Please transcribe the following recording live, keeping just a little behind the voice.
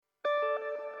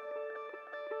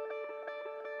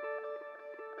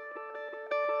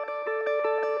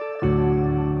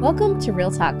Welcome to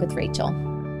Real Talk with Rachel.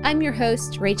 I'm your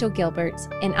host, Rachel Gilbert,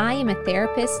 and I am a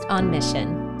therapist on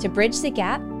mission to bridge the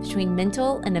gap between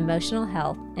mental and emotional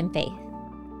health and faith.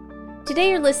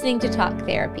 Today you're listening to Talk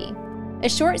Therapy, a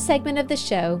short segment of the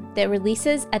show that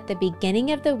releases at the beginning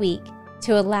of the week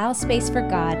to allow space for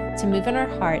God to move in our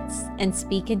hearts and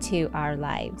speak into our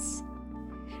lives.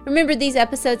 Remember, these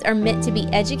episodes are meant to be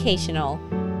educational,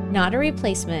 not a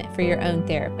replacement for your own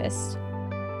therapist.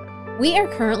 We are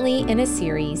currently in a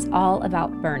series all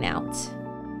about burnout.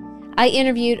 I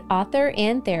interviewed author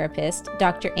and therapist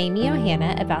Dr. Amy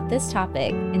Ohana about this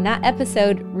topic, and that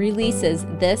episode releases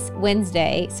this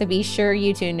Wednesday, so be sure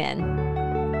you tune in.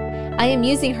 I am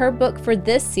using her book for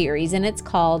this series, and it's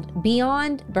called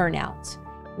Beyond Burnout: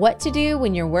 What to Do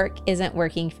When Your Work Isn't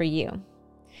Working for You.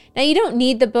 Now, you don't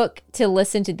need the book to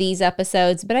listen to these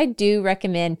episodes, but I do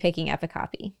recommend picking up a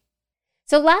copy.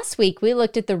 So last week, we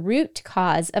looked at the root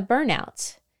cause of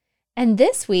burnout. And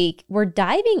this week, we're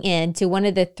diving into one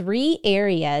of the three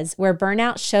areas where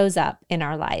burnout shows up in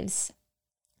our lives.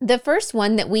 The first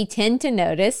one that we tend to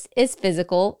notice is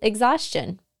physical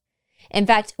exhaustion. In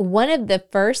fact, one of the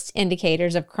first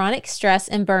indicators of chronic stress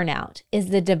and burnout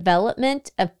is the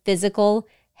development of physical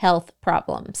health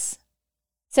problems.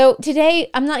 So today,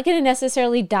 I'm not going to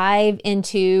necessarily dive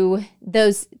into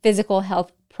those physical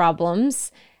health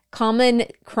problems. Common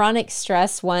chronic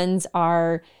stress ones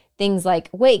are things like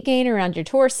weight gain around your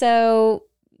torso,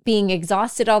 being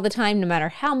exhausted all the time, no matter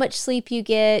how much sleep you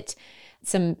get,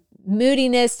 some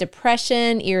moodiness,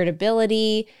 depression,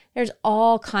 irritability. There's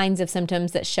all kinds of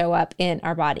symptoms that show up in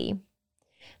our body.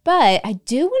 But I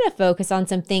do want to focus on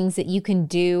some things that you can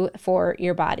do for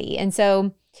your body. And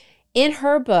so in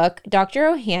her book, Dr.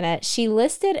 Ohana, she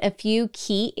listed a few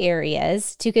key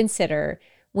areas to consider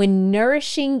when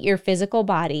nourishing your physical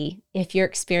body if you're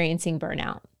experiencing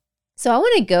burnout. So I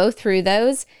want to go through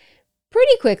those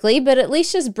pretty quickly, but at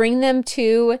least just bring them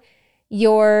to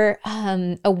your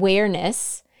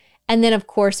awareness. And then, of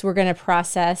course, we're going to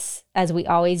process, as we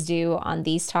always do on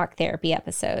these Talk Therapy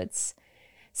episodes.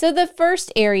 So the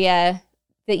first area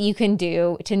that you can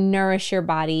do to nourish your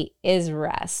body is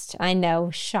rest. I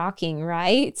know, shocking,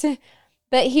 right?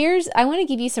 But I want to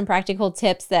give you some practical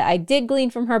tips that I did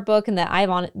glean from her book and that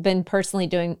I've been personally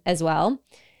doing as well.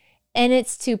 And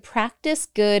it's to practice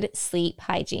good sleep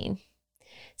hygiene.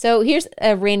 So here's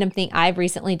a random thing I've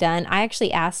recently done. I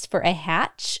actually asked for a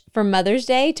Hatch for Mother's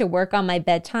Day to work on my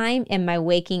bedtime and my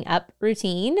waking up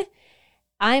routine.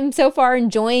 I'm so far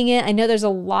enjoying it. I know there's a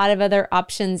lot of other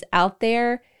options out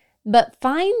there, but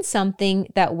find something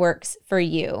that works for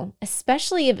you,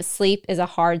 especially if sleep is a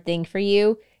hard thing for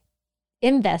you.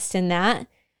 Invest in that.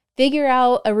 Figure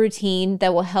out a routine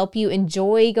that will help you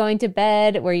enjoy going to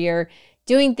bed, where you're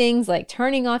doing things like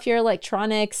turning off your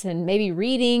electronics and maybe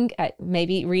reading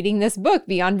this book,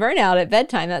 Beyond Burnout, at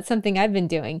bedtime. That's something I've been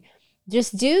doing.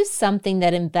 Just do something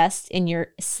that invests in your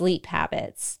sleep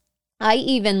habits. I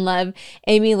even love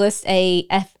Amy lists a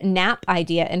nap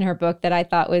idea in her book that I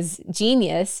thought was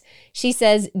genius. She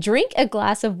says, drink a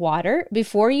glass of water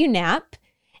before you nap.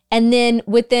 And then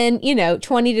within,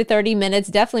 20 to 30 minutes,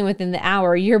 definitely within the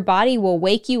hour, your body will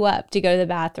wake you up to go to the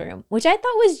bathroom, which I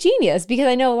thought was genius because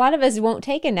I know a lot of us won't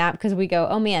take a nap because we go,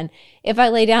 oh man, if I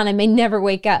lay down, I may never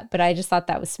wake up. But I just thought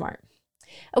that was smart.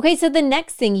 Okay, so the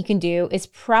next thing you can do is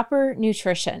proper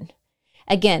nutrition.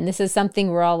 Again, this is something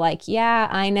we're all like, yeah,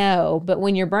 I know. But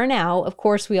when you're burnt out, of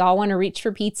course, we all want to reach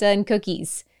for pizza and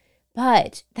cookies.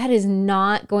 But that is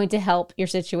not going to help your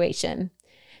situation.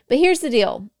 But here's the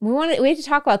deal. We have to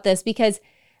talk about this because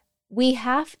we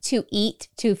have to eat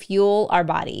to fuel our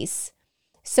bodies.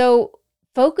 So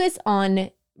focus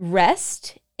on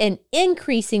rest and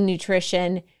increasing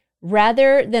nutrition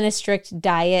rather than a strict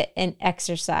diet and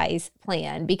exercise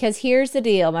plan. Because here's the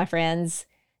deal, my friends.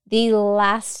 The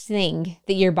last thing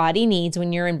that your body needs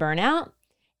when you're in burnout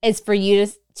is for you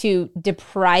to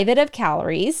deprive it of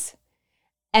calories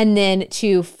and then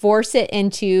to force it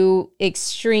into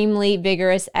extremely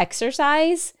vigorous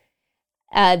exercise.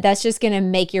 That's just going to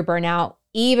make your burnout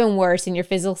even worse and your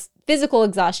physical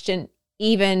exhaustion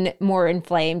even more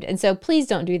inflamed. And so please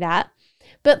don't do that.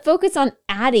 But focus on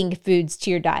adding foods to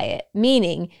your diet,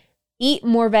 meaning eat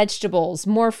more vegetables,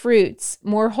 more fruits,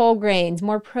 more whole grains,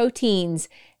 more proteins,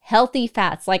 healthy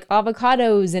fats like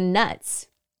avocados and nuts.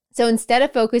 So instead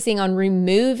of focusing on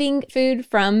removing food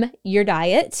from your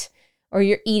diet or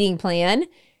your eating plan,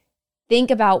 think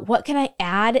about what can I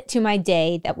add to my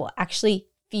day that will actually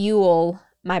fuel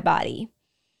my body.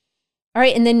 All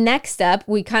right, and then next up,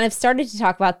 we kind of started to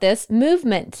talk about this,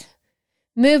 movement.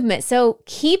 So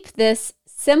keep this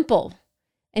simple.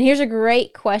 And here's a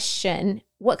great question.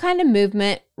 What kind of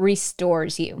movement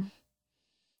restores you?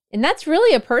 And that's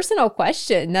really a personal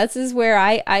question. This is where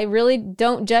I really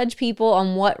don't judge people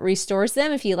on what restores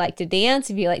them. If you like to dance,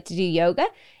 if you like to do yoga,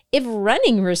 if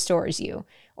running restores you,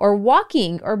 or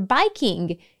walking or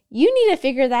biking, you need to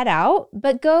figure that out,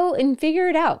 but go and figure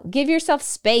it out. Give yourself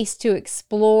space to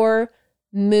explore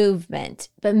movement.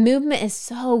 But movement is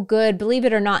so good, believe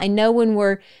it or not. I know when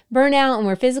we're burnout and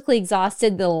we're physically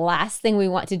exhausted, the last thing we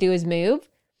want to do is move.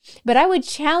 But I would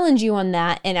challenge you on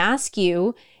that and ask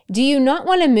you, do you not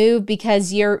want to move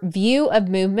because your view of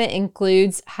movement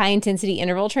includes high intensity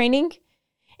interval training?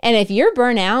 And if you're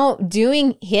burnout,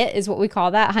 doing HIIT is what we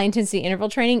call that, high intensity interval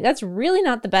training, that's really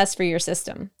not the best for your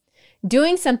system.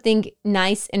 Doing something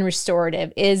nice and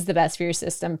restorative is the best for your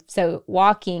system. So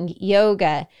walking,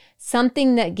 yoga,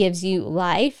 something that gives you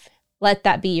life, let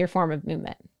that be your form of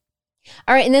movement.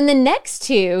 All right, and then the next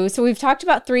two, so we've talked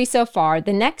about 3 so far.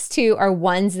 The next 2 are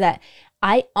ones that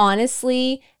I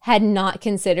honestly had not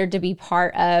considered to be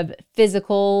part of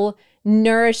physical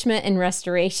nourishment and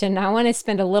restoration. I want to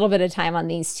spend a little bit of time on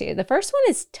these 2. The first one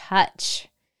is touch.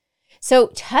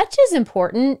 So touch is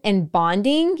important in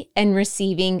bonding and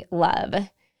receiving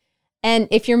love. And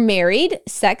if you're married,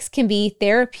 sex can be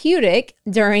therapeutic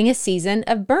during a season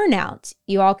of burnout.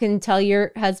 You all can tell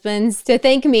your husbands to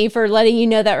thank me for letting you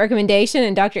know that recommendation.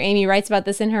 And Dr. Amy writes about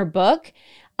this in her book.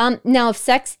 Now, if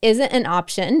sex isn't an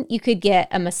option, you could get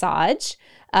a massage,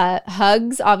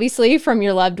 hugs, obviously, from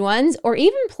your loved ones, or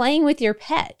even playing with your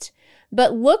pet.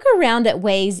 But look around at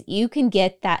ways you can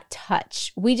get that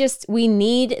touch. We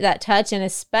need that touch. And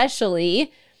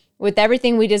especially with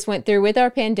everything we just went through with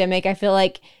our pandemic, I feel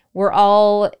like we're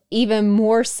all even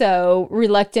more so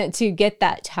reluctant to get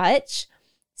that touch.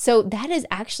 So that is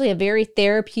actually a very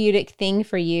therapeutic thing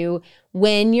for you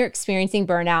when you're experiencing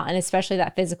burnout and especially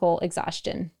that physical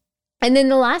exhaustion. And then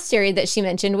the last area that she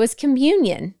mentioned was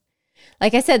communion.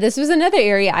 Like I said, this was another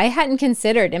area I hadn't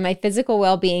considered in my physical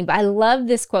well-being, but I love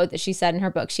this quote that she said in her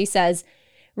book. She says,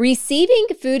 "Receiving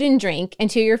food and drink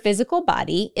into your physical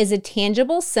body is a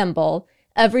tangible symbol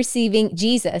of receiving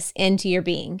Jesus into your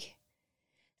being.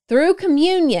 Through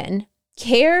communion,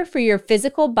 care for your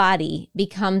physical body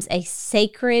becomes a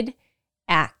sacred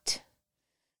act."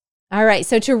 All right,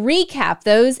 so to recap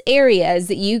those areas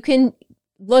that you can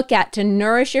look at to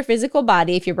nourish your physical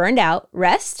body if you're burned out: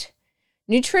 rest,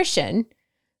 nutrition,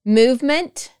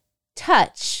 movement,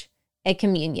 touch, and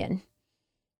communion.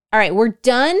 All right, we're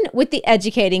done with the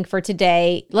educating for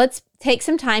today. Let's take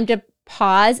some time to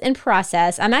pause and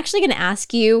process. I'm actually going to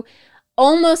ask you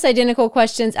almost identical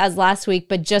questions as last week,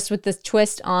 but just with this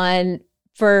twist on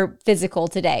for physical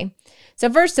today. So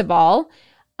first of all,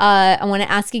 I want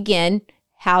to ask again,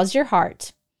 how's your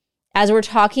heart? As we're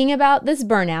talking about this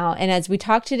burnout, and as we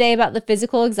talk today about the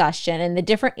physical exhaustion and the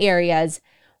different areas,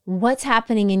 what's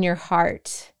happening in your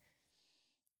heart?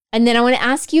 And then I want to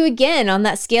ask you again on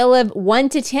that scale of 1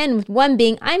 to 10, with 1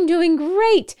 being, I'm doing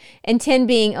great, and 10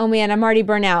 being, oh man, I'm already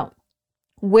burnt out.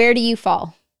 Where do you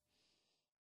fall?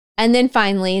 And then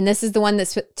finally, and this is the one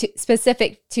that's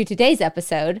specific to today's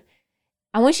episode,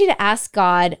 I want you to ask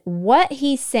God what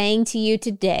He's saying to you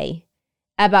today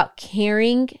about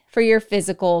caring for your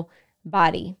physical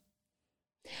body.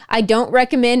 I don't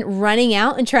recommend running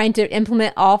out and trying to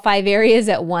implement all 5 areas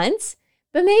at once,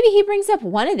 but maybe He brings up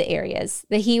one of the areas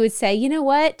that He would say, you know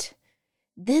what?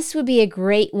 This would be a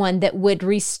great one that would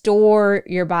restore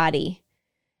your body.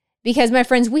 Because my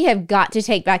friends, we have got to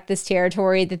take back this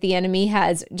territory that the enemy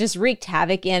has just wreaked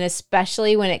havoc in,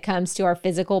 especially when it comes to our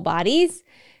physical bodies.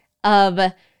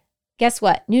 Guess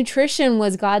what? Nutrition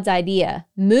was God's idea.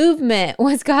 Movement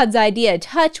was God's idea.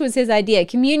 Touch was His idea.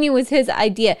 Communion was His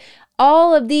idea.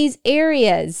 All of these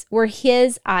areas were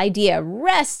His idea.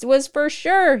 Rest was for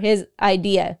sure His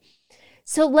idea.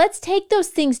 So let's take those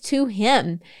things to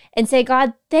Him and say,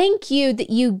 God, thank you that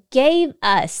you gave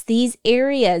us these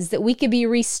areas that we could be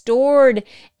restored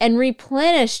and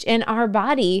replenished in our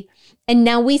body. And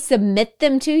now we submit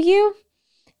them to you.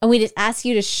 And we just ask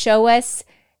you to show us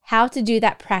how to do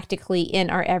that practically in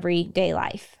our everyday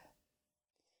life.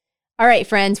 All right,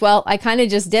 friends. Well, I kind of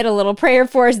just did a little prayer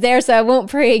for us there, so I won't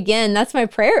pray again. That's my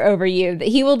prayer over you, that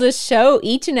He will just show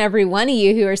each and every one of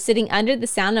you who are sitting under the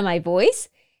sound of my voice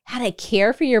how to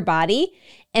care for your body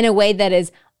in a way that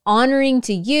is honoring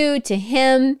to you, to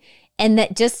Him, and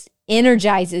that just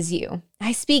energizes you.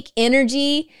 I speak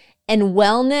energy and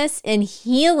wellness and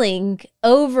healing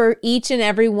over each and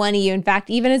every one of you. In fact,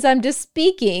 even as I'm just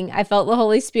speaking, I felt the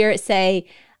Holy Spirit say,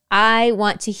 I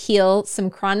want to heal some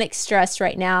chronic stress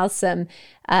right now, some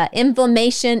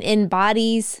inflammation in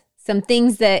bodies, some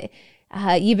things that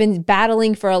you've been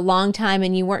battling for a long time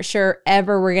and you weren't sure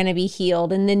ever were going to be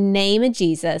healed. In the name of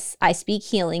Jesus, I speak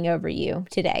healing over you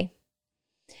today.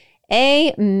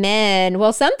 Amen.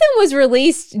 Well, something was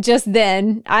released just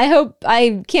then.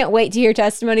 I can't wait to hear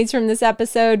testimonies from this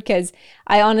episode, because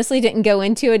I honestly didn't go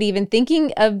into it even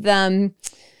thinking of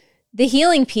the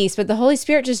healing piece, but the Holy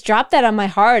Spirit just dropped that on my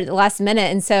heart at the last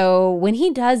minute. And so when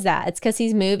he does that, it's because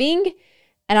he's moving.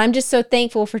 And I'm just so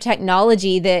thankful for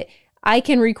technology that I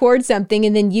can record something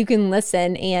and then you can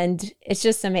listen, and it's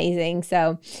just amazing.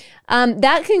 So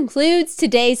that concludes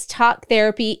today's talk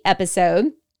therapy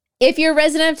episode. If you're a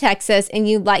resident of Texas and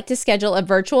you'd like to schedule a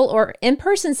virtual or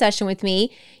in-person session with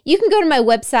me, you can go to my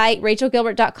website,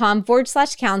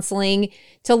 rachelgilbert.com/counseling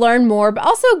to learn more, but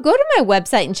also go to my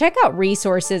website and check out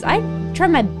resources. I try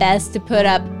my best to put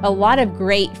up a lot of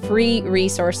great free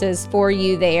resources for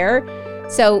you there.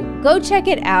 So go check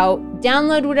it out,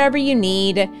 download whatever you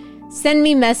need, send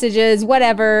me messages,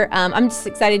 whatever. I'm just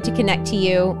excited to connect to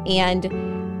you, and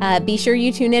be sure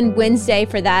you tune in Wednesday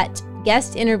for that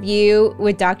guest interview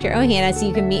with Dr. Ohana so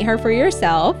you can meet her for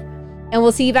yourself. And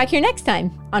we'll see you back here next time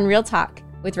on Real Talk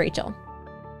with Rachel.